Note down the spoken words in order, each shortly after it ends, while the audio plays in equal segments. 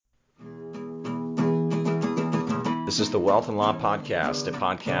This is the Wealth and Law Podcast, a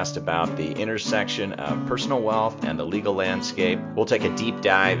podcast about the intersection of personal wealth and the legal landscape. We'll take a deep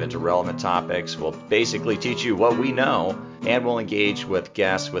dive into relevant topics. We'll basically teach you what we know, and we'll engage with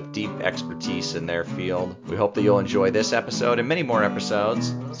guests with deep expertise in their field. We hope that you'll enjoy this episode and many more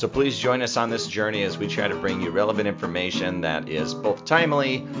episodes. So please join us on this journey as we try to bring you relevant information that is both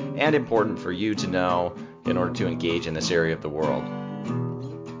timely and important for you to know in order to engage in this area of the world.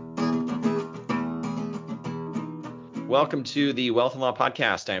 Welcome to the Wealth and Law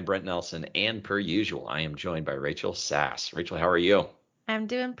Podcast. I am Brent Nelson, and per usual, I am joined by Rachel Sass. Rachel, how are you? I'm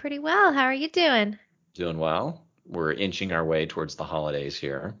doing pretty well. How are you doing? Doing well. We're inching our way towards the holidays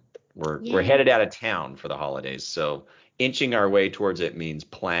here. We're headed out of town for the holidays, so inching our way towards it means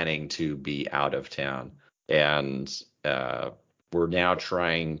planning to be out of town. And we're now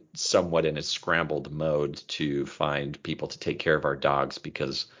trying somewhat in a scrambled mode to find people to take care of our dogs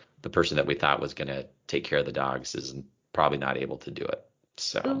because the person that we thought was going to take care of the dogs is probably not able to do it.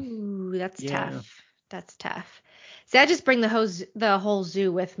 So, ooh, that's tough. That's tough. See, I just bring the whole zoo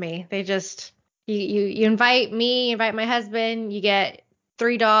with me. They just you invite me, invite my husband. You get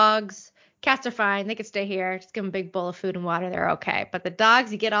 3 dogs. Cats are fine. They can stay here. Just give them a big bowl of food and water. They're okay. But the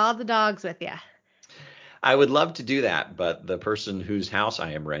dogs, you get all the dogs with you. I would love to do that, but the person whose house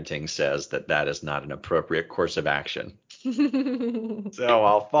I am renting says that that is not an appropriate course of action. So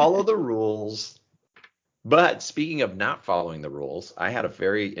I'll follow the rules. But speaking of not following the rules, I had a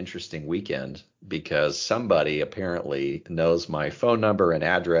very interesting weekend because somebody apparently knows my phone number and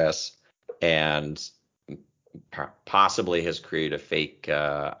address and possibly has created a fake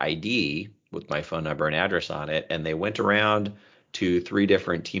ID with my phone number and address on it. And they went around to 3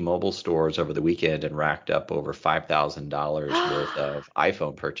 different T-Mobile stores over the weekend and racked up over $5,000 worth of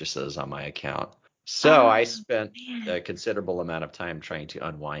iPhone purchases on my account. So I spent a considerable amount of time trying to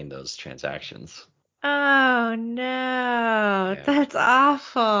unwind those transactions. Oh no, that's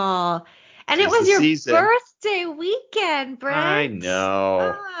awful. And it was your birthday weekend, Brent. I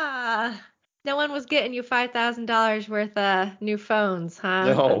know. No one was getting you $5,000 worth of new phones,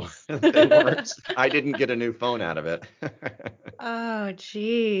 huh? No, they weren't. I didn't get a new phone out of it. Oh,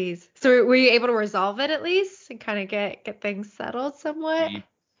 geez. So were you able to resolve it at least and kind of get things settled somewhat? We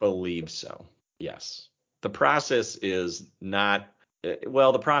believe so. Yes. The process is not,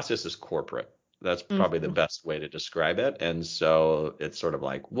 well, the process is corporate. That's probably the best way to describe it. And so it's sort of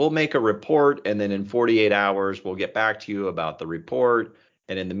like, we'll make a report and then in 48 hours, we'll get back to you about the report.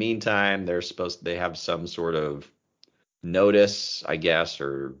 And in the meantime, they have some sort of notice, I guess,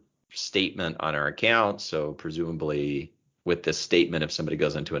 or statement on our account. So presumably with this statement, if somebody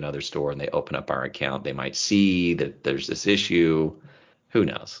goes into another store and they open up our account, they might see that there's this issue. Who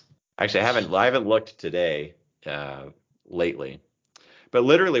knows? Actually, I haven't looked today lately. But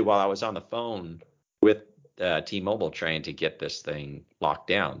literally while I was on the phone with T-Mobile trying to get this thing locked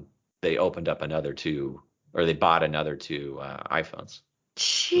down, they opened up they bought another 2 iPhones.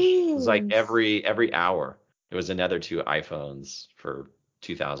 Jeez. It was like every hour, it was another 2 iPhones for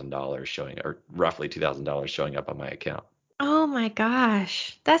 $2,000 showing, or roughly $2,000 showing up on my account. Oh my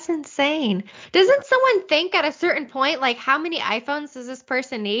gosh, that's insane. Doesn't someone think at a certain point, like how many iPhones does this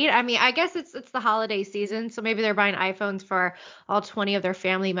person need? I mean, I guess it's the holiday season, so maybe they're buying iPhones for all 20 of their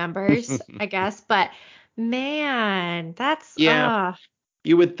family members, I guess. But man, that's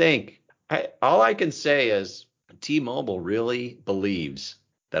You would think. All I can say is T-Mobile really believes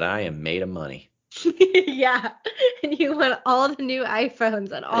that I am made of money. Yeah, and you want all the new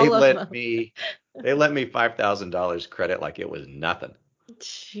iPhones and all of them. They let me $5,000 credit like it was nothing.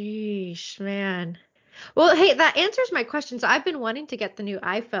 Sheesh, man. Well, hey, that answers my question. So I've been wanting to get the new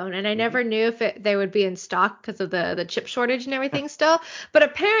iPhone, and I never knew if they would be in stock because of the chip shortage and everything still. But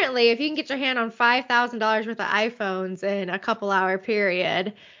apparently, if you can get your hand on $5,000 worth of iPhones in a couple-hour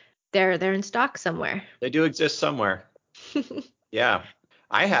period, they're in stock somewhere. They do exist somewhere. Yeah,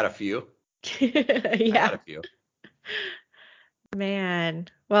 I had a few. Yeah. I had a few. Man.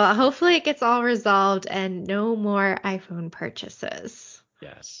 Well, hopefully it gets all resolved and no more iPhone purchases.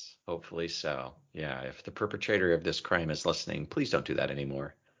 Yes, hopefully so. Yeah, if the perpetrator of this crime is listening, please don't do that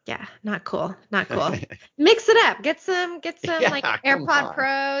anymore. Yeah, not cool. Not cool. Mix it up. Get some like AirPod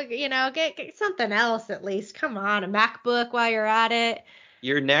Pro, get something else at least. Come on, a MacBook while you're at it.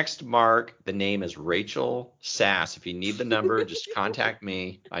 Your next mark, the name is Rachel Sass. If you need the number, just contact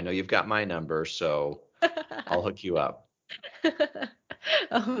me. I know you've got my number, so I'll hook you up.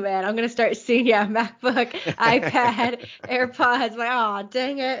 Oh man, I'm gonna start seeing MacBook, iPad, AirPods. Like, oh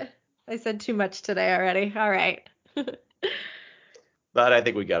dang it, I said too much today already. All right. But I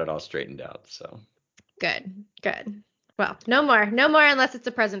think we got it all straightened out. So good. Well, no more unless it's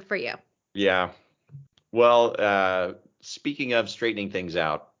a present for you. Yeah. Well, speaking of straightening things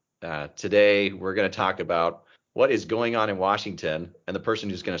out, today we're going to talk about what is going on in Washington, and the person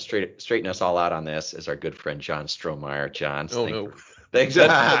who's going to straighten us all out on this is our good friend John Strohmeyer. John, Oh no, thanks.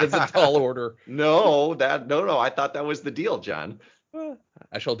 that is a tall order. No, I thought that was the deal, John.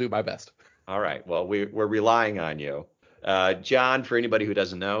 I shall do my best. All right. Well, we're relying on you. John, for anybody who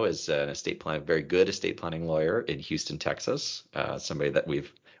doesn't know, is an very good estate planning lawyer in Houston, Texas. Somebody that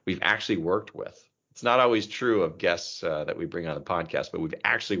we've actually worked with. It's not always true of guests that we bring on the podcast, but we've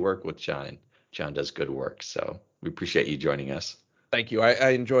actually worked with John, and John does good work. So we appreciate you joining us. Thank you. I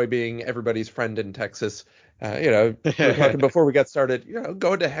enjoy being everybody's friend in Texas. We were talking before we got started.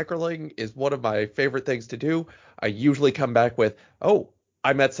 Going to Heckerling is one of my favorite things to do. I usually come back with, oh,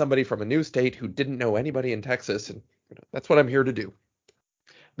 I met somebody from a new state who didn't know anybody in Texas, and that's what I'm here to do.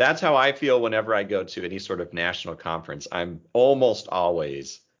 That's how I feel whenever I go to any sort of national conference. I'm almost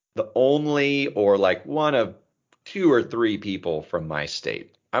always the only or like one of two or three people from my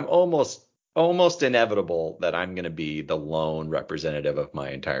state. I'm almost inevitable that I'm going to be the lone representative of my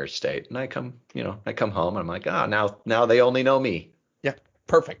entire state. And I come home and I'm like, now they only know me. Yeah,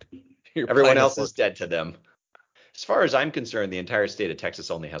 perfect. Everyone else is dead to them. As far as I'm concerned, the entire state of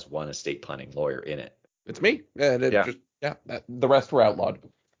Texas only has one estate planning lawyer in it. It's me. And the rest were outlawed.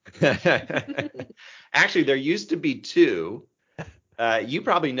 Actually, there used to be two. You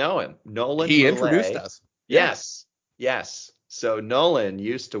probably know him, Nolan. He Mullet. Introduced us. Yes. So Nolan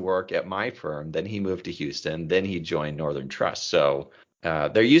used to work at my firm. Then he moved to Houston. Then he joined Northern Trust. So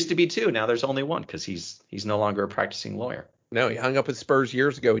there used to be two. Now there's only one because he's no longer a practicing lawyer. No, he hung up his Spurs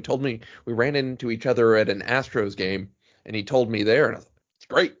years ago. He told me we ran into each other at an Astros game, and he told me there, and I thought, it's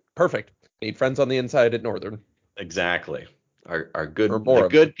great, perfect. Need friends on the inside at Northern. Exactly. The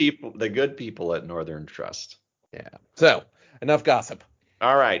good people at Northern Trust. Yeah. So enough gossip.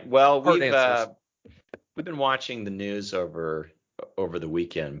 All right. Well, we've been watching the news over the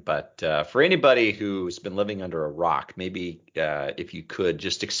weekend, but for anybody who's been living under a rock, maybe if you could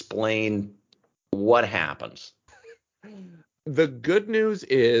just explain what happens. The good news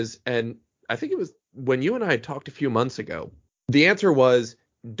is, and I think it was when you and I talked a few months ago, the answer was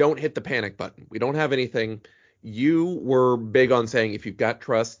don't hit the panic button. We don't have anything. You were big on saying if you've got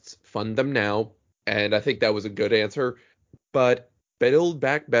trusts, fund them now. And I think that was a good answer. But Build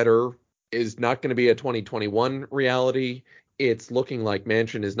Back Better is not going to be a 2021 reality. It's looking like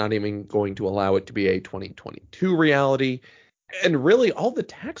Manchin is not even going to allow it to be a 2022 reality. And really, all the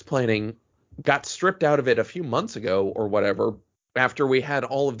tax planning got stripped out of it a few months ago or whatever, after we had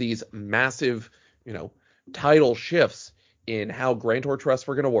all of these massive, tidal shifts in how grantor trusts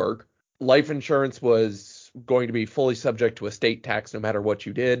were going to work. Life insurance was going to be fully subject to estate tax no matter what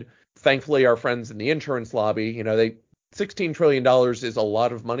you did. Thankfully, our friends in the insurance lobby, $16 trillion is a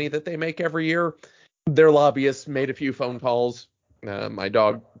lot of money that they make every year. Their lobbyists made a few phone calls. My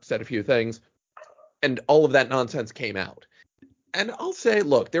dog said a few things, and all of that nonsense came out. And I'll say,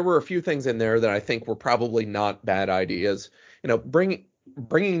 look, there were a few things in there that I think were probably not bad ideas. Bringing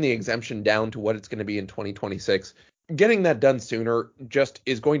the exemption down to what it's going to be in 2026, getting that done sooner just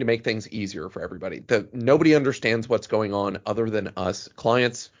is going to make things easier for everybody. Nobody understands what's going on other than us.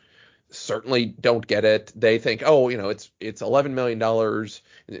 Clients certainly don't get it. They think, it's $11 million.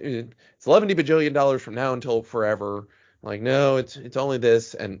 It's $11 bajillion from now until forever. Like, no, it's only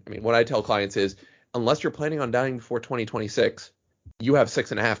this. And I mean, what I tell clients is, unless you're planning on dying before 2026, you have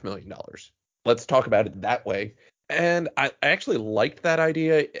 $6.5 million. Let's talk about it that way. And I actually liked that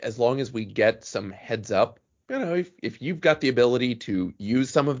idea as long as we get some heads up. If you've got the ability to use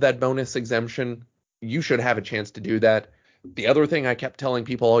some of that bonus exemption, you should have a chance to do that. The other thing I kept telling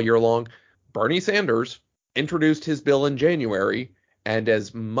people all year long, Bernie Sanders introduced his bill in January, and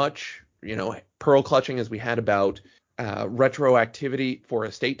as much, pearl clutching as we had about retroactivity for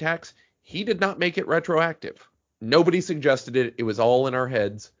estate tax, he did not make it retroactive. Nobody suggested it. It was all in our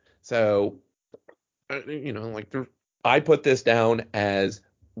heads. So, I put this down as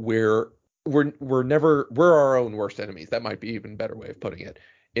we're our own worst enemies. That might be even a better way of putting it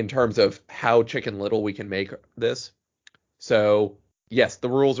in terms of how Chicken Little we can make this. So, yes, the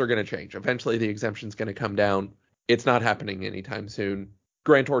rules are going to change. Eventually, the exemption's going to come down. It's not happening anytime soon.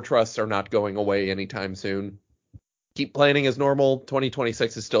 Grantor trusts are not going away anytime soon. Keep planning as normal.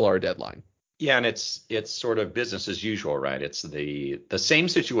 2026 is still our deadline. Yeah, and it's sort of business as usual, right? It's the same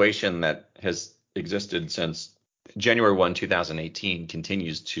situation that has existed since January 1, 2018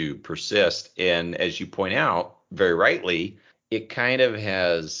 continues to persist. And as you point out very rightly, it kind of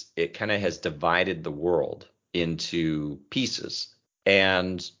has divided the world into pieces.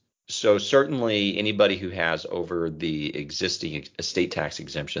 And so certainly anybody who has over the existing estate tax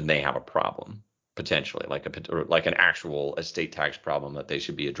exemption, they have a problem. potentially, like an actual estate tax problem that they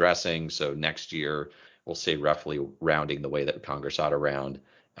should be addressing. So next year, we'll say roughly rounding the way that Congress ought to round,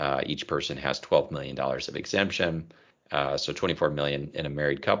 each person has $12 million of exemption. So 24 million in a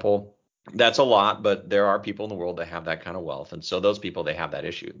married couple. That's a lot, but there are people in the world that have that kind of wealth. And so those people, they have that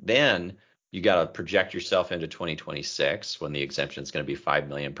issue. Then you got to project yourself into 2026 when the exemption is going to be 5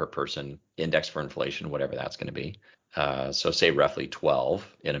 million per person, index for inflation, whatever that's going to be. So say roughly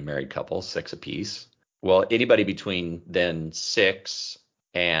 12 in a married couple, 6 apiece. Well, anybody between then 6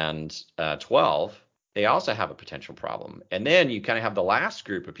 and 12, they also have a potential problem. And then you kind of have the last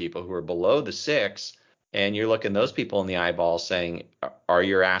group of people who are below the 6, and you're looking those people in the eyeball saying, are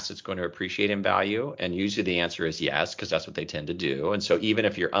your assets going to appreciate in value? And usually the answer is yes, because that's what they tend to do. And so even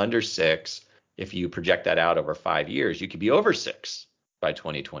if you're under 6, if you project that out over 5 years, you could be over 6 by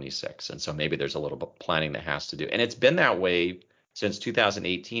 2026. And so maybe there's a little bit of planning that has to do. And it's been that way since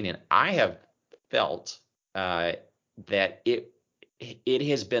 2018. And I have felt that it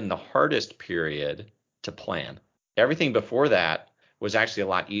has been the hardest period to plan. Everything before that was actually a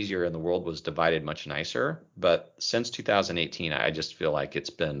lot easier and the world was divided much nicer. But since 2018, I just feel like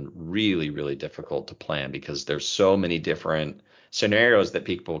it's been really, really difficult to plan because there's so many different scenarios that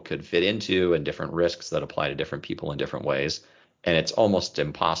people could fit into and different risks that apply to different people in different ways. And it's almost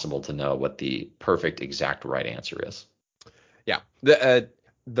impossible to know what the perfect exact right answer is. Yeah.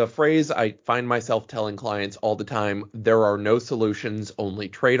 The phrase I find myself telling clients all the time, there are no solutions, only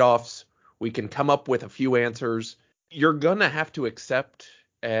trade-offs. We can come up with a few answers. You're going to have to accept,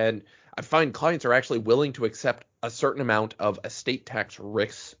 and I find clients are actually willing to accept a certain amount of estate tax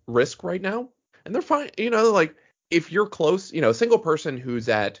risk right now. And they're fine. Like if you're close, a single person who's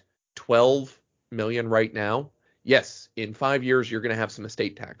at 12 million right now, yes, in 5 years, you're going to have some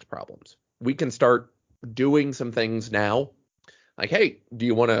estate tax problems. We can start doing some things now. Like, hey, do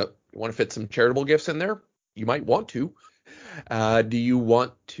you want to fit some charitable gifts in there? You might want to. Do you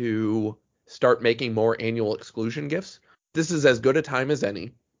want to start making more annual exclusion gifts? This is as good a time as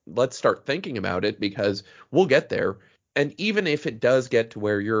any. Let's start thinking about it because we'll get there. And even if it does get to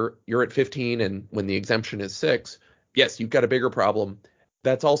where you're at 15 and when the exemption is 6, yes, you've got a bigger problem.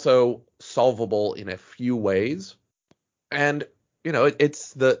 That's also solvable in a few ways. And,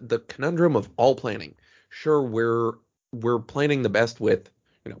 it's the conundrum of all planning. Sure, we're planning the best with,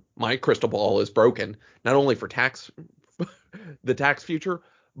 my crystal ball is broken, not only for the tax future,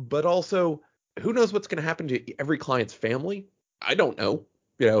 but also who knows what's going to happen to every client's family? I don't know.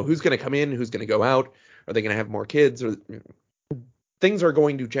 Who's going to come in, who's going to go out? Are they going to have more kids? Or things are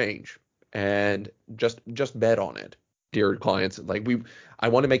going to change, and just bet on it, dear clients. Like I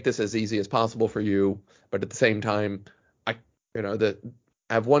want to make this as easy as possible for you, but at the same time, I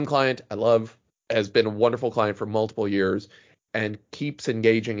have one client I love, has been a wonderful client for multiple years, and keeps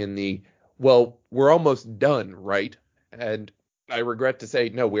engaging in well, we're almost done, right? And I regret to say,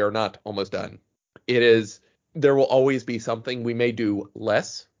 no, we are not almost done. There will always be something. We may do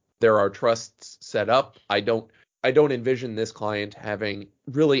less. There are trusts set up. I don't envision this client having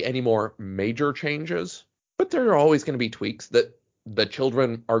really any more major changes, but there are always going to be tweaks that the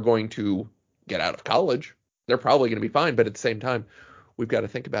children are going to get out of college. They're probably going to be fine, but at the same time, we've got to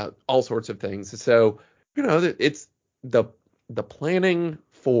think about all sorts of things. So, it's the planning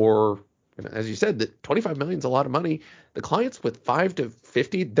for, as you said, that 25 million is a lot of money. The clients with 5 to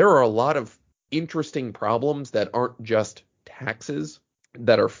 50, there are a lot of interesting problems that aren't just taxes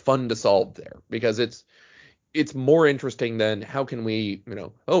that are fun to solve there, because it's more interesting than how can we,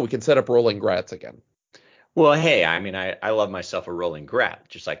 we can set up rolling grats again. Well, hey, I mean, I love myself a rolling grat,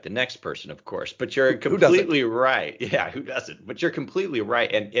 just like the next person, of course. But you're completely right. Yeah, who doesn't? But you're completely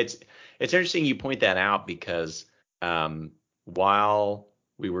right, and it's interesting you point that out because while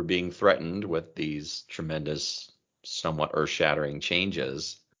we were being threatened with these tremendous, somewhat earth-shattering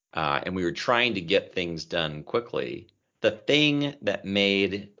changes, and we were trying to get things done quickly, the thing that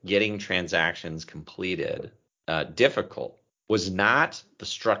made getting transactions completed difficult was not the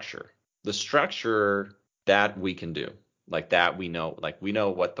structure. The structure that we can do, like that we know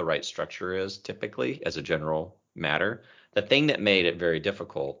what the right structure is typically as a general matter. The thing that made it very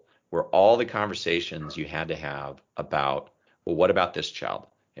difficult were all the conversations you had to have about, well, what about this child?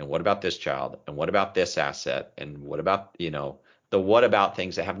 And what about this child? And what about this asset? And what about, the what about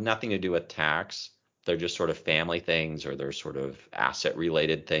things that have nothing to do with tax? They're just sort of family things, or they're sort of asset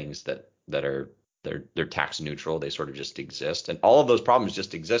related things that are they're tax neutral. They sort of just exist. And all of those problems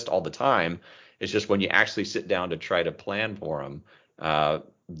just exist all the time. It's just when you actually sit down to try to plan for them,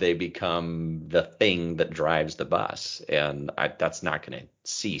 they become the thing that drives the bus. And that's not going to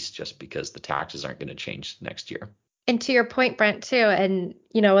cease just because the taxes aren't going to change next year. And to your point, Brent, too, and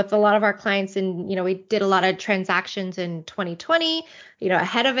with a lot of our clients, and we did a lot of transactions in 2020,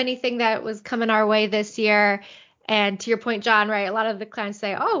 ahead of anything that was coming our way this year. And to your point, John, right? A lot of the clients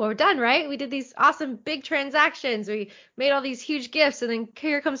say, "Oh, we're done, right? We did these awesome big transactions. We made all these huge gifts, and then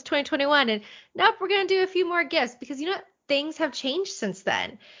here comes 2021, and nope, we're gonna do a few more gifts because things have changed since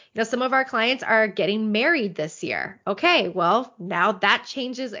then. Some of our clients are getting married this year. Okay, well, now that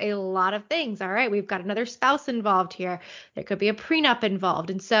changes a lot of things. All right, we've got another spouse involved here. There could be a prenup involved.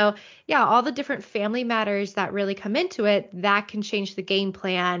 And so, yeah, all the different family matters that really come into it, that can change the game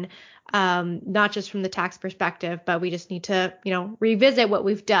plan, not just from the tax perspective, but we just need to, revisit what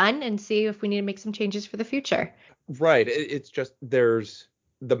we've done and see if we need to make some changes for the future. Right. It's just there's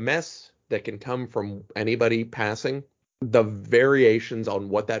the mess that can come from anybody passing, the variations on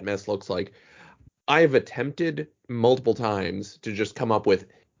what that mess looks like. I've attempted multiple times to just come up with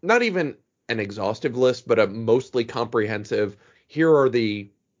not even an exhaustive list, but a mostly comprehensive. Here are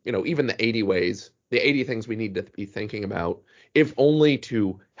the, even the 80 ways, the 80 things we need to be thinking about, if only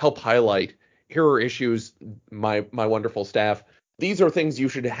to help highlight, here are issues, my wonderful staff. These are things you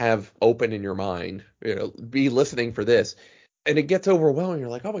should have open in your mind, be listening for this. And it gets overwhelming. You're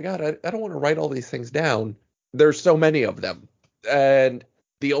like, oh my God, I don't want to write all these things down. There's so many of them. And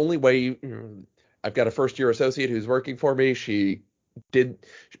the only way, I've got a first year associate who's working for me. She did,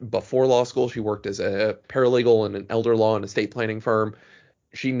 before law school, she worked as a paralegal in an elder law and estate planning firm.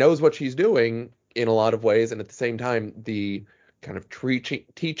 She knows what she's doing in a lot of ways. And at the same time, the kind of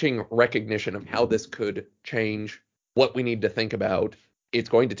teaching recognition of how this could change what we need to think about. It's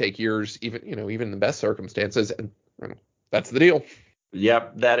going to take years, even in the best circumstances. And that's the deal.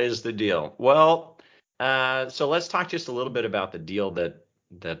 Yep, that is the deal. Well, so let's talk just a little bit about the deal that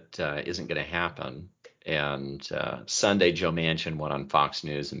isn't going to happen. And Sunday, Joe Manchin went on Fox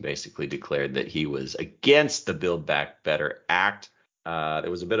News and basically declared that he was against the Build Back Better Act.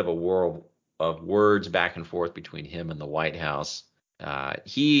 There was a bit of a war of words back and forth between him and the White House.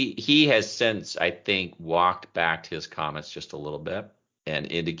 He has since, I think, walked back his comments just a little bit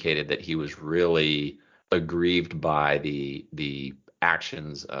and indicated that he was really aggrieved by the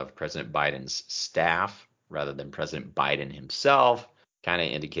actions of President Biden's staff rather than President Biden himself. Kind of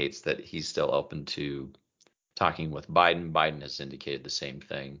indicates that he's still open to talking with Biden. Biden has indicated the same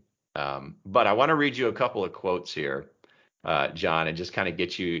thing. But I want to read you a couple of quotes here, John, and just kind of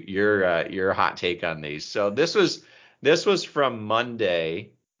get your hot take on these. So this was from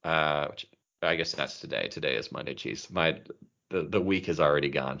Monday, which I guess that's today. Today is Monday. Geez, the week has already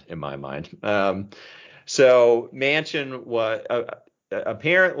gone in my mind. So Manchin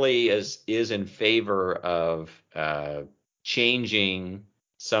apparently is in favor of changing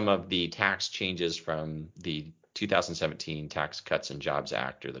some of the tax changes from the 2017 Tax Cuts and Jobs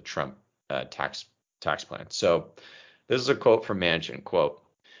Act, or the Trump tax plan. So this is a quote from Manchin, quote,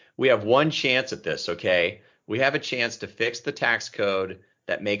 "We have one chance at this, okay? We have a chance to fix the tax code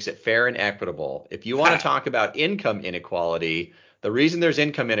that makes it fair and equitable. If you want to talk about income inequality, the reason there's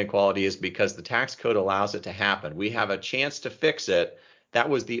income inequality is because the tax code allows it to happen. We have a chance to fix it. That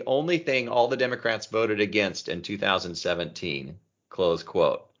was the only thing all the Democrats voted against in 2017. Close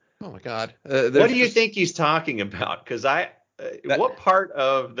quote. Oh my God. What do you think he's talking about? Because what part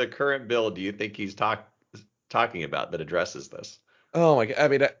of the current bill do you think he's talking about that addresses this? Oh my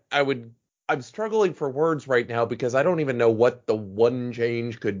God. I mean, I'm struggling for words right now because I don't even know what the one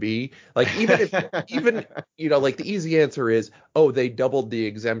change could be. Like even like the easy answer is, oh, they doubled the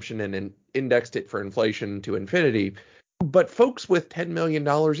exemption and indexed it for inflation to infinity. But folks with $10 million,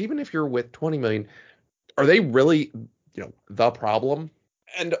 even if you're with 20 million, are they really, the problem?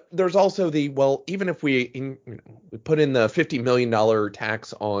 And there's also even if we put in the $50 million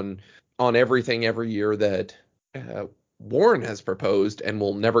tax on everything every year that Warren has proposed and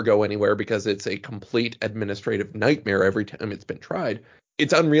will never go anywhere because it's a complete administrative nightmare every time it's been tried.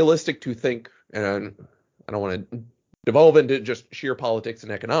 It's unrealistic to think, and I don't want to devolve into just sheer politics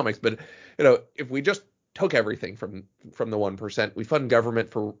and economics, but if we just took everything from the 1%, we fund government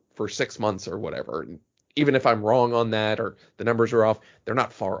for 6 months or whatever. And even if I'm wrong on that or the numbers are off, they're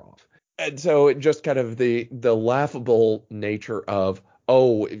not far off. And so it just kind of the laughable nature of,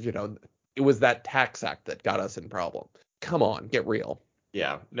 it was that tax act that got us in problem. Come on, get real.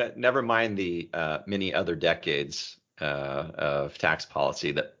 Yeah, never mind the many other decades of tax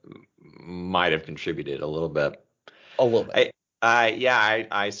policy that might have contributed a little bit. A little bit.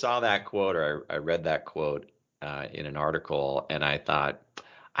 I saw that quote, or I read that quote in an article, and I thought,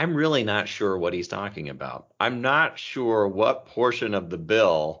 I'm really not sure what he's talking about. I'm not sure what portion of the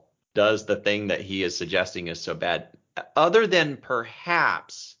bill does the thing that he is suggesting is so bad, other than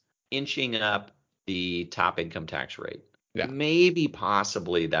perhaps inching up the top income tax rate. Yeah. Maybe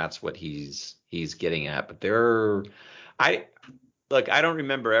possibly that's what he's getting at. But I don't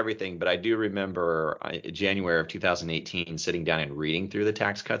remember everything, but I do remember January of 2018 sitting down and reading through the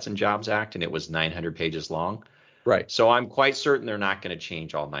Tax Cuts and Jobs Act, and it was 900 pages long. Right. So I'm quite certain they're not going to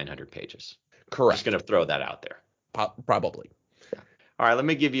change all 900 pages. Correct. Just going to throw that out there. Probably. All right, let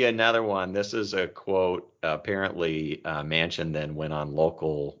me give you another one. This is a quote. Apparently, Manchin then went on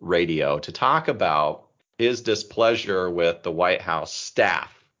local radio to talk about his displeasure with the White House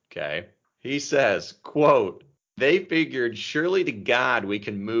staff. Okay. He says, quote, "They figured surely to God we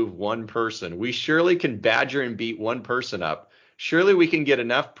can move one person. We surely can badger and beat one person up. Surely we can get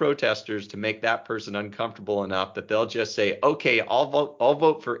enough protesters to make that person uncomfortable enough that they'll just say, okay, I'll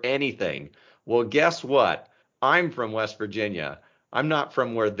vote for anything. Well, guess what? I'm from West Virginia. I'm not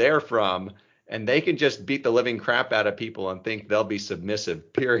from where they're from, and they can just beat the living crap out of people and think they'll be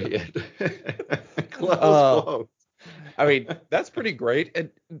submissive, period." Close quote. I mean, that's pretty great. And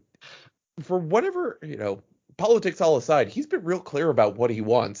for whatever, politics all aside, he's been real clear about what he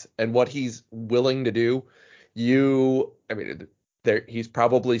wants and what he's willing to do. He's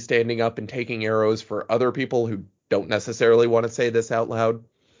probably standing up and taking arrows for other people who don't necessarily want to say this out loud.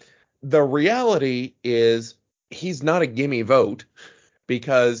 The reality is he's not a gimme vote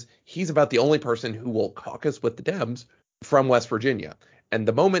because he's about the only person who will caucus with the Dems from West Virginia. And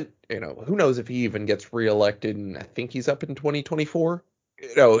the moment, who knows if he even gets reelected, and I think he's up in 2024.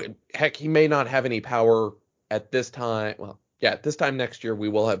 Heck, he may not have any power at this time. Well, yeah, at this time next year, we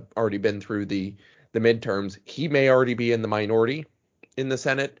will have already been through the midterms. He may already be in the minority in the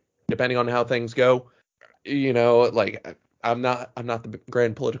Senate, depending on how things go. I'm not the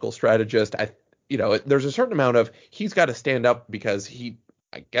grand political strategist. There's a certain amount of he's got to stand up because he,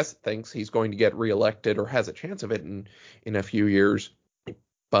 I guess, thinks he's going to get reelected or has a chance of it in a few years.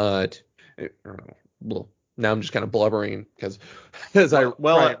 But well, now I'm just kind of blubbering because I try and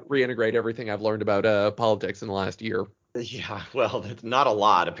reintegrate everything I've learned about politics in the last year. Yeah, well, not a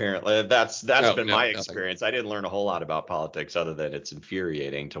lot apparently. That's been my experience. I didn't learn a whole lot about politics other than it's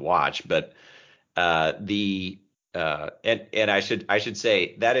infuriating to watch. But and I should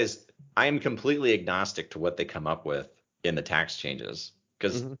say that is, I am completely agnostic to what they come up with in the tax changes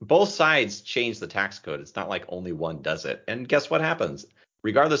because both sides change the tax code. It's not like only one does it. And guess what happens?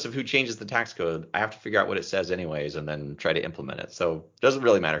 Regardless of who changes the tax code, I have to figure out what it says anyways and then try to implement it. So it doesn't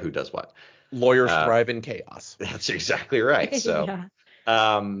really matter who does what. Lawyers thrive in chaos. That's exactly right. So,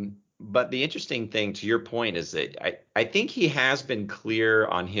 Yeah. But the interesting thing to your point is that I think he has been clear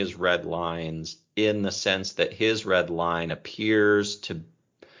on his red lines in the sense that his red line appears to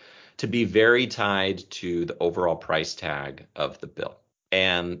be very tied to the overall price tag of the bill.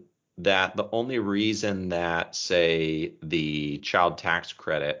 And that the only reason that, say, the child tax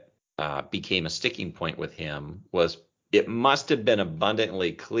credit became a sticking point with him was it must have been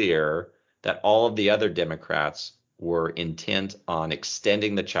abundantly clear that all of the other Democrats were intent on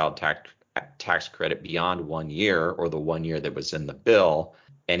extending the child tax credit beyond 1 year or the 1 year that was in the bill.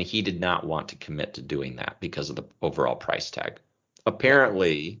 And he did not want to commit to doing that because of the overall price tag.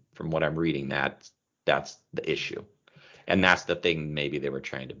 Apparently, from what I'm reading, that's the issue. And that's the thing maybe they were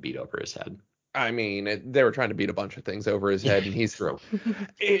trying to beat over his head. I mean, they were trying to beat a bunch of things over his head, and he's true.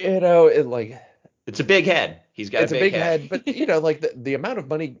 It's a big head. He's got a big head. But the amount of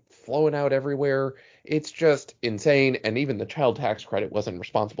money flowing out everywhere, it's just insane. And even the child tax credit wasn't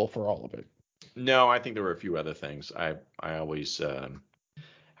responsible for all of it. No, I think there were a few other things. I always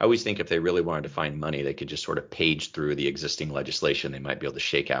think if they really wanted to find money, they could just sort of page through the existing legislation. They might be able to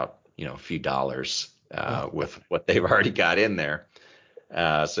shake out, a few dollars with what they've already got in there.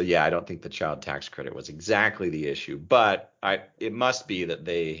 So yeah, I don't think the child tax credit was exactly the issue, but it must be that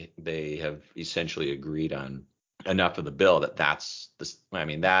they have essentially agreed on enough of the bill that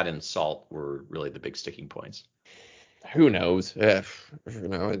that and SALT were really the big sticking points. Who knows?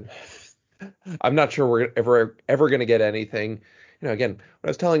 I'm not sure we're ever going to get anything. Again, what I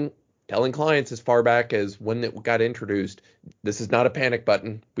was telling clients as far back as when it got introduced, this is not a panic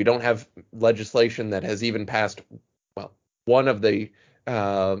button. We don't have legislation that has even passed, well, one of the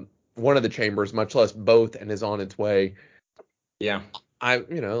chambers, much less both, and is on its way. Yeah.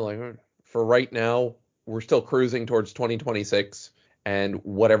 For right now, we're still cruising towards 2026 and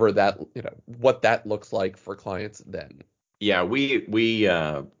whatever that, what that looks like for clients then. Yeah, we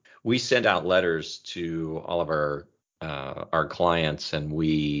sent out letters to all of our clients, and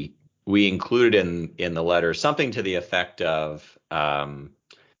we included in the letter something to the effect of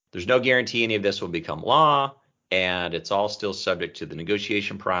there's no guarantee any of this will become law, and it's all still subject to the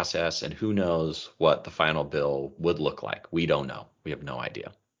negotiation process, and who knows what the final bill would look like. We don't know. We have no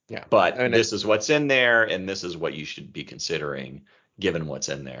idea. Yeah. But And this is what's in there, and this is what you should be considering given what's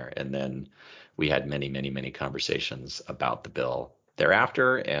in there. And then we had many, many, many conversations about the bill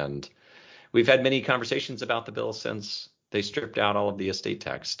thereafter. And we've had many conversations about the bill since they stripped out all of the estate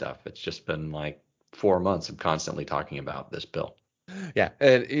tax stuff. It's just been like 4 months of constantly talking about this bill. yeah.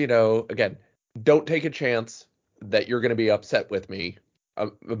 And, again, don't take a chance that you're going to be upset with me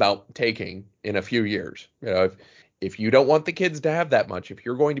about taking in a few years. If you don't want the kids to have that much, if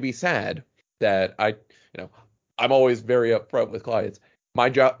you're going to be sad that I'm always very upfront with clients. My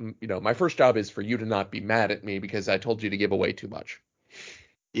job, my first job is for you to not be mad at me because I told you to give away too much.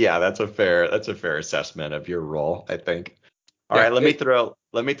 Yeah, that's a fair assessment of your role, I think. All Yeah, right, let me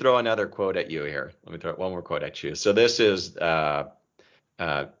throw another quote at you here. Let me throw one more quote at you. So this is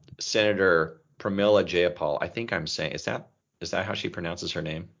Senator Pramila Jayapal. I think I'm saying, is that how she pronounces her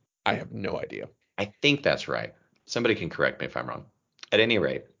name? I have no idea. I think that's right. Somebody can correct me if I'm wrong. At any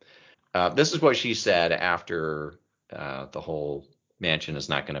rate, this is what she said after the whole Manchin is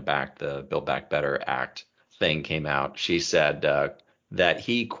not going to back the Build Back Better Act thing came out. She said that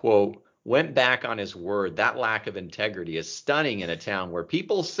he, quote, went back on his word. That lack of integrity is stunning in a town where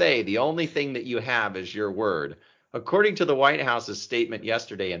people say the only thing that you have is your word. According to the White House's statement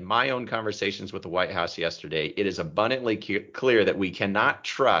yesterday and my own conversations with the White House yesterday, it is abundantly clear that we cannot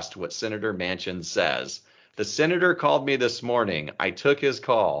trust what Senator Manchin says. The senator called me this morning. I took his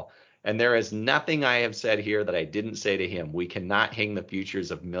call. And there is nothing I have said here that I didn't say to him. We cannot hang the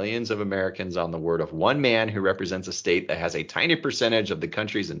futures of millions of Americans on the word of one man who represents a state that has a tiny percentage of the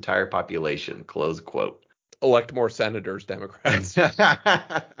country's entire population. Close quote. Elect more senators, Democrats.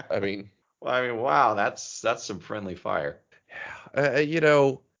 I mean, wow, that's some friendly fire.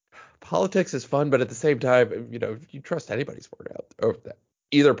 politics is fun, but at the same time, if you trust anybody's word out or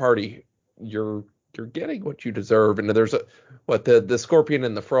either party, you're getting what you deserve. And there's the scorpion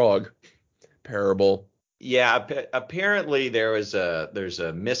and the frog parable. Yeah, apparently there's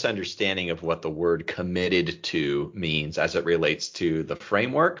a misunderstanding of what the word committed to means as it relates to the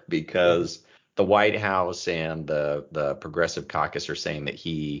framework, because the White House and the Progressive Caucus are saying that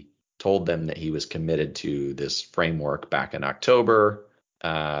he told them that he was committed to this framework back in October.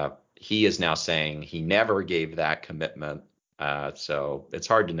 He is now saying he never gave that commitment. So it's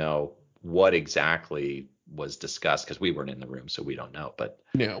hard to know what exactly was discussed because we weren't in the room, so we don't know. But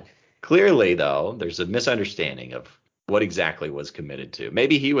No. clearly, though, there's a misunderstanding of what exactly was committed to.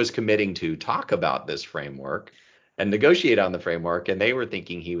 Maybe he was committing to talk about this framework and negotiate on the framework, and they were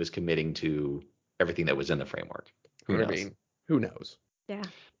thinking he was committing to everything that was in the framework. Who knows? I mean, who knows? Yeah.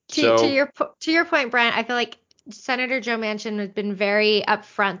 So, To your point, Brian, I feel like Senator Joe Manchin has been very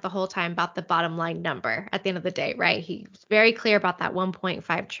upfront the whole time about the bottom line number at the end of the day, right? He was very clear about that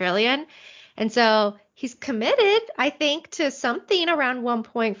 1.5 trillion. And so he's committed, I think, to something around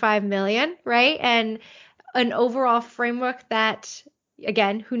 1.5 million, right? And an overall framework that,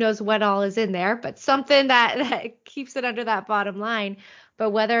 again, who knows what all is in there, but something that keeps it under that bottom line.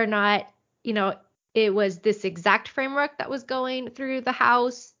 But whether or not, it was this exact framework that was going through the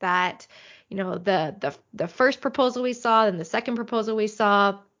House, that, the first proposal we saw and the second proposal we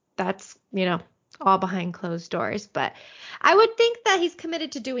saw, that's, all behind closed doors. But I would think that he's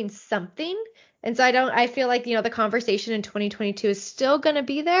committed to doing something. And so I feel like, the conversation in 2022 is still going to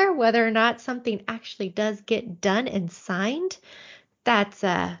be there. Whether or not something actually does get done and signed, that's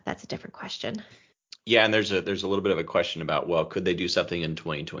a different question. yeah, and there's a little bit of a question about, well, could they do something in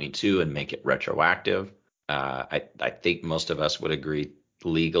 2022 and make it retroactive? I think most of us would agree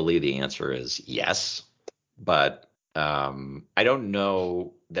legally the answer is yes, but I don't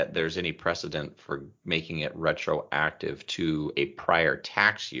know that there's any precedent for making it retroactive to a prior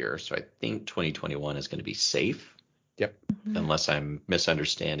tax year. So I think 2021 is going to be safe. Yep. Unless I'm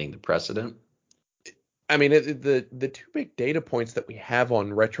misunderstanding the precedent. I mean, the two big data points that we have on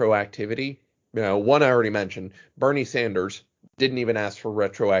retroactivity, one I already mentioned, Bernie Sanders didn't even ask for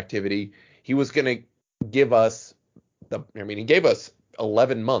retroactivity. He was going to give us he gave us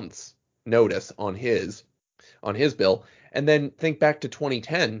 11 months notice on his bill. And then think back to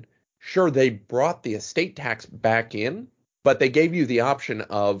 2010. Sure, they brought the estate tax back in, but they gave you the option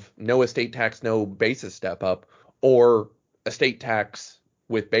of no estate tax, no basis step up, or estate tax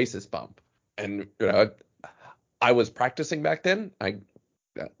with basis bump. And I was practicing back then.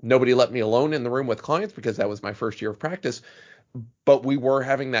 Nobody let me alone in the room with clients because that was my first year of practice. But we were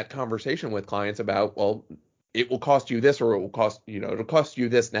having that conversation with clients about, well, it will cost you this, or it will cost, it'll cost you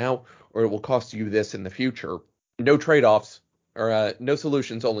this now, or it will cost you this in the future. No trade-offs, or no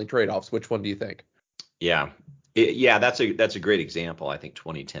solutions, only trade-offs. Which one do you think? Yeah. Yeah, that's a great example. I think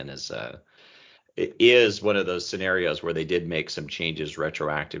 2010 is it is one of those scenarios where they did make some changes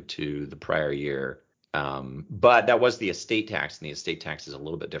retroactive to the prior year. But that was the estate tax, and the estate tax is a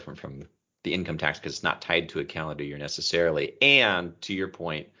little bit different from the income tax because it's not tied to a calendar year necessarily. And to your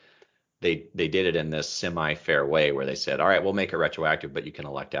point, they did it in this semi-fair way where they said, all right, we'll make it retroactive, but you can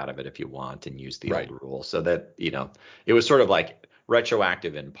elect out of it if you want and use the old rule. So that, it was sort of like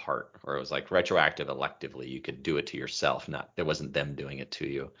retroactive in part, or it was like retroactive electively. You could do it to yourself, it wasn't them doing it to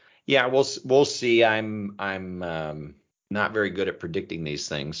you. Yeah, we'll see. I'm not very good at predicting these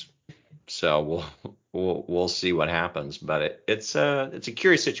things, so we'll see what happens. But it's a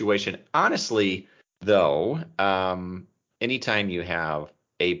curious situation, honestly. Though, anytime you have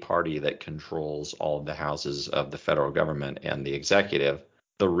a party that controls all of the houses of the federal government and the executive,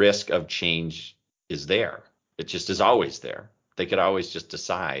 the risk of change is there. It just is always there. They could always just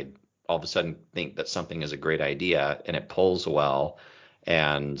decide, all of a sudden think that something is a great idea and it pulls well,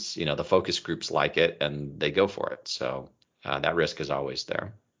 and the focus groups like it and they go for it. So that risk is always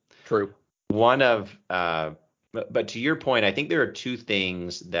there. True. But to your point, I think there are two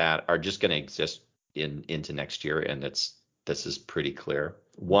things that are just going to exist into next year, and this is pretty clear.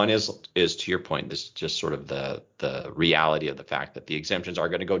 One is to your point, this is just sort of the reality of the fact that the exemptions are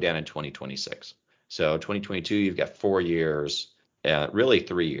going to go down in 2026. So 2022, you've got 4 years, really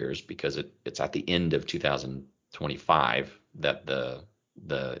 3 years, because it's at the end of 2025 that the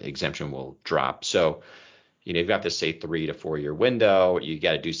exemption will drop. So you've got this, say, 3 to 4 year window. You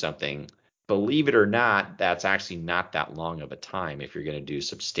got to do something. Believe it or not, that's actually not that long of a time if you're going to do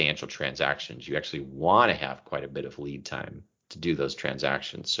substantial transactions. You actually want to have quite a bit of lead time to do those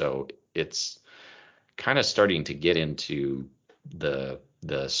transactions. So it's kind of starting to get into the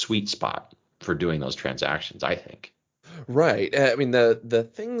sweet spot for doing those transactions, I think. Right. I mean, the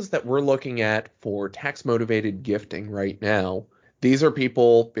things that we're looking at for tax motivated gifting right now, these are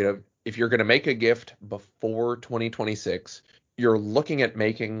people, if you're going to make a gift before 2026, you're looking at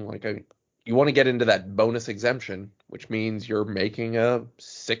making you want to get into that bonus exemption, which means you're making a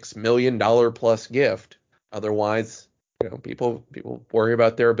 $6 million plus gift. Otherwise, people worry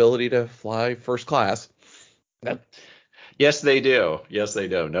about their ability to fly first class. Yes, they do. Yes, they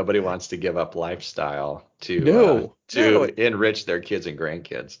do. Nobody wants to give up lifestyle to enrich their kids and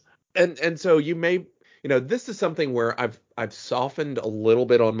grandkids. And so you may, this is something where I've softened a little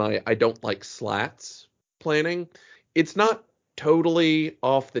bit on my I don't like slats planning. It's not totally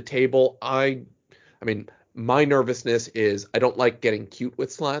off the table. I mean, my nervousness is I don't like getting cute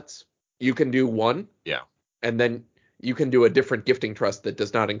with slats. You can do one. Yeah. And then you can do a different gifting trust that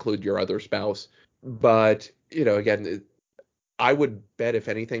does not include your other spouse. But, again, I would bet, if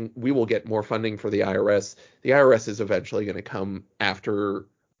anything, we will get more funding for the IRS. The IRS is eventually going to come after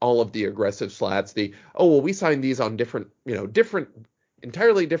all of the aggressive slats. We signed these on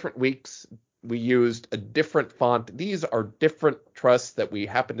entirely different weeks. We used a different font. These are different trusts that we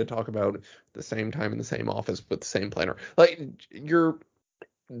happen to talk about at the same time in the same office with the same planner.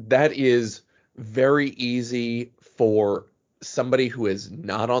 That is very easy for somebody who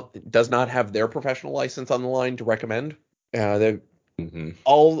does not have their professional license on the line to recommend.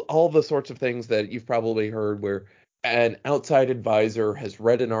 All the sorts of things that you've probably heard where an outside advisor has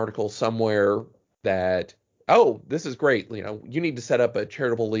read an article somewhere that, this is great. You need to set up a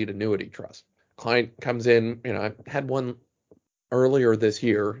charitable lead annuity trust. Client comes in, I had one earlier this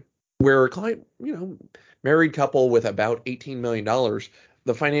year where a client, married couple with about $18 million,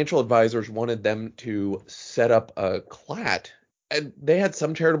 the financial advisors wanted them to set up a CLAT, and they had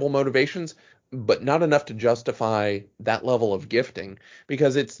some charitable motivations, but not enough to justify that level of gifting,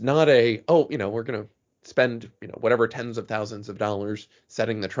 because it's not we're going to spend, whatever tens of thousands of dollars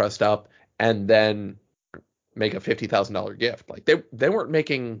setting the trust up and then make a $50,000 gift. They weren't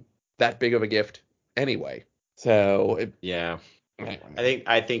making that big of a gift anyway. So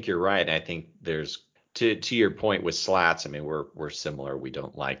I think you're right. I think there's to your point with slats. I mean, we're similar. We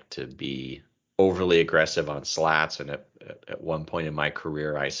don't like to be overly aggressive on slats. And at one point in my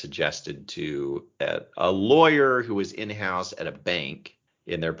career, I suggested to a lawyer who was in-house at a bank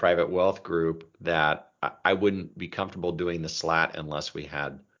in their private wealth group that I wouldn't be comfortable doing the slat unless we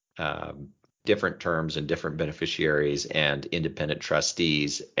had different terms and different beneficiaries and independent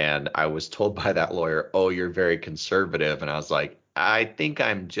trustees. And I was told by that lawyer, you're very conservative. And I was like, I think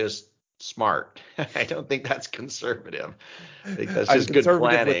I'm just smart. I don't think that's conservative. I think that's just good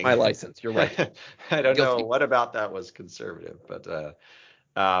planning. With my license, you're right. I don't know what about that was conservative, but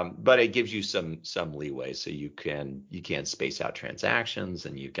But it gives you some leeway, so you can space out transactions,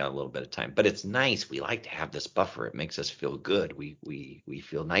 and you've got a little bit of time. But it's nice. We like to have this buffer. It makes us feel good. We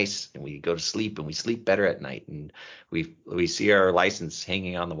feel nice, and we go to sleep, and we sleep better at night. And we see our license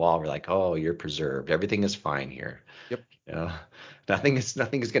hanging on the wall. We're like, oh, you're preserved. Everything is fine here. Yep. You know, nothing is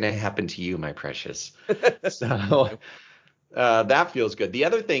going to happen to you, my precious. So that feels good. The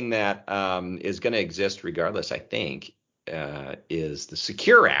other thing that is going to exist regardless, I think, is the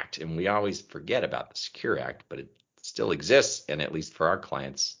Secure Act. And we always forget about the Secure Act, but it still exists. And at least for our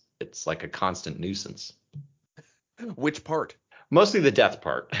clients, it's like a constant nuisance. Which part? Mostly the death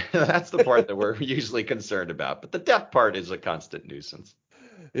part. That's the part that we're usually concerned about. But the death part is a constant nuisance.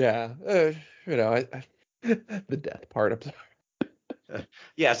 Yeah. The death part. I'm sorry.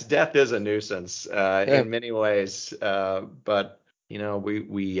 Yes, death is a nuisance in many ways. But,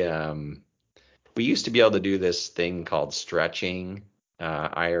 we used to be able to do this thing called stretching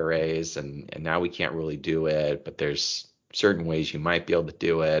IRAs, and now we can't really do it, but there's certain ways you might be able to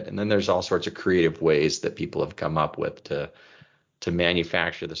do it. And then there's all sorts of creative ways that people have come up with to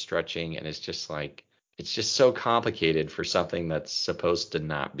manufacture the stretching. And it's just so complicated for something that's supposed to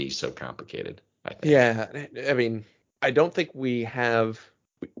not be so complicated, I think. Yeah. I mean, I don't think we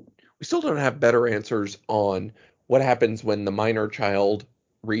still don't have better answers on what happens when the minor child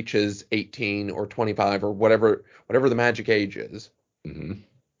reaches 18 or 25 or whatever the magic age is. Mm-hmm.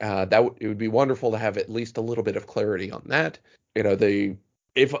 It would be wonderful to have at least a little bit of clarity on that.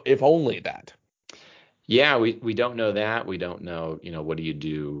 If only that. Yeah, we don't know that. We don't know, what do you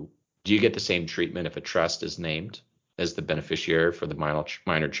do? Do you get the same treatment if a trust is named as the beneficiary for the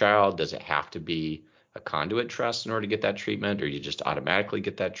minor child? Does it have to be a conduit trust in order to get that treatment, or you just automatically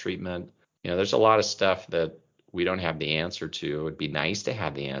get that treatment? There's a lot of stuff that we don't have the answer to. It would be nice to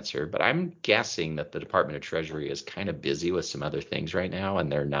have the answer, but I'm guessing that the Department of Treasury is kind of busy with some other things right now,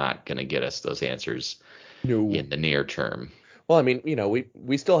 and they're not going to get us those answers in the near term. Well, I mean,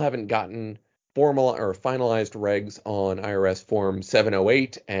 we still haven't gotten formal or finalized regs on IRS Form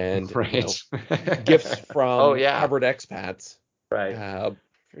 708 and gifts from covered expats. Right.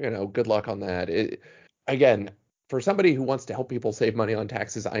 Good luck on that. Again, for somebody who wants to help people save money on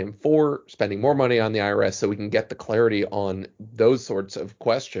taxes, I am for spending more money on the IRS so we can get the clarity on those sorts of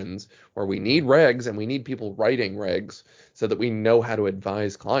questions where we need regs and we need people writing regs so that we know how to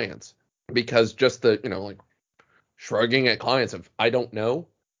advise clients. Because just shrugging at clients of I don't know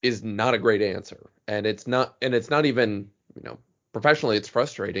is not a great answer. And it's not even, professionally it's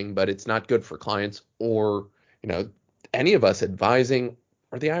frustrating, but it's not good for clients or, any of us advising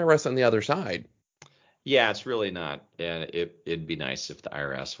or the IRS on the other side. Yeah, it's really not. And it'd be nice if the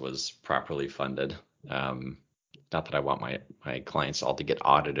IRS was properly funded. Not that I want my clients all to get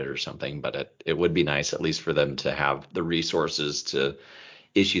audited or something, but it would be nice at least for them to have the resources to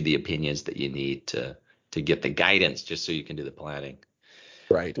issue the opinions that you need to get the guidance, just so you can do the planning.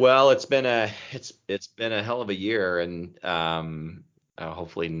 Right. Well, it's been a hell of a year, and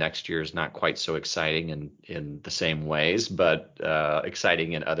hopefully next year is not quite so exciting in the same ways, but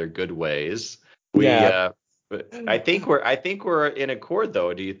exciting in other good ways. I think we're in accord,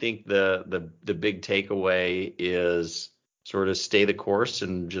 though. Do you think the big takeaway is sort of stay the course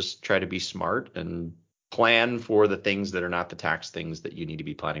and just try to be smart and plan for the things that are not the tax things that you need to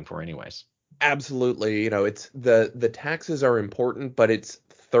be planning for anyways? Absolutely. It's the taxes are important, but it's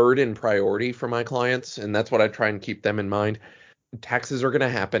third in priority for my clients, and that's what I try and keep them in mind. Taxes are going to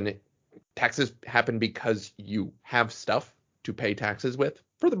happen. Taxes happen because you have stuff to pay taxes with.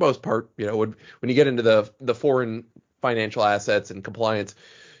 For the most part, when you get into the foreign financial assets and compliance,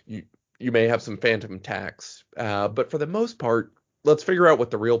 you may have some phantom tax. But for the most part, let's figure out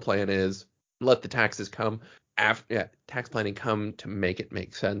what the real plan is. Let the taxes come tax planning come to make it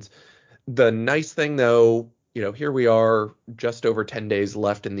make sense. The nice thing, though, here we are, just over 10 days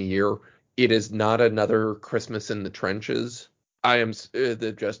left in the year. It is not another Christmas in the trenches. I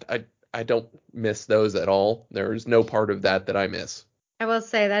don't miss those at all. There's no part of that I miss. I will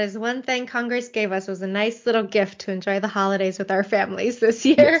say that is one thing Congress gave us, was a nice little gift to enjoy the holidays with our families this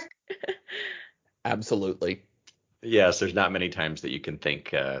year. Yes. Absolutely. Yes, there's not many times that you can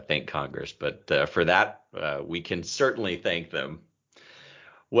thank Congress, but for that, we can certainly thank them.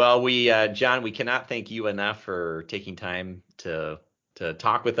 Well, John, we cannot thank you enough for taking time to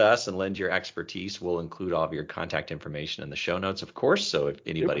talk with us and lend your expertise. We'll include all of your contact information in the show notes, of course. So if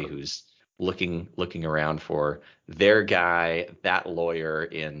anybody who's looking around for their guy, that lawyer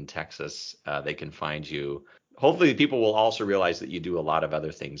in Texas, they can find you. Hopefully, people will also realize that you do a lot of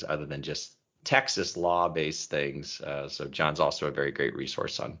other things other than just Texas law-based things. So John's also a very great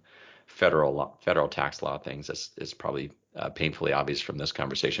resource on federal tax law things is probably painfully obvious from this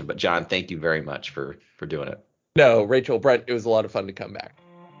conversation. But John, thank you very much for doing it. No, Rachel, Brent, it was a lot of fun to come back.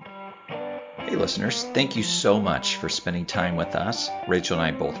 Hey listeners, thank you so much for spending time with us. Rachel and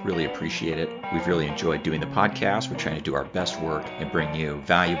I both really appreciate it. We've really enjoyed doing the podcast. We're trying to do our best work and bring you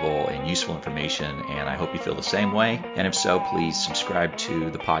valuable and useful information, and I hope you feel the same way. And if so, please subscribe to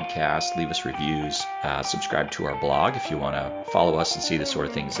the podcast, leave us reviews, subscribe to our blog if you want to follow us and see the sort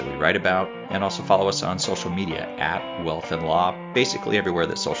of things that we write about, and also follow us on social media at Wealth and Law, basically everywhere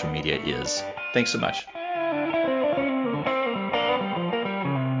that social media is. Thanks so much.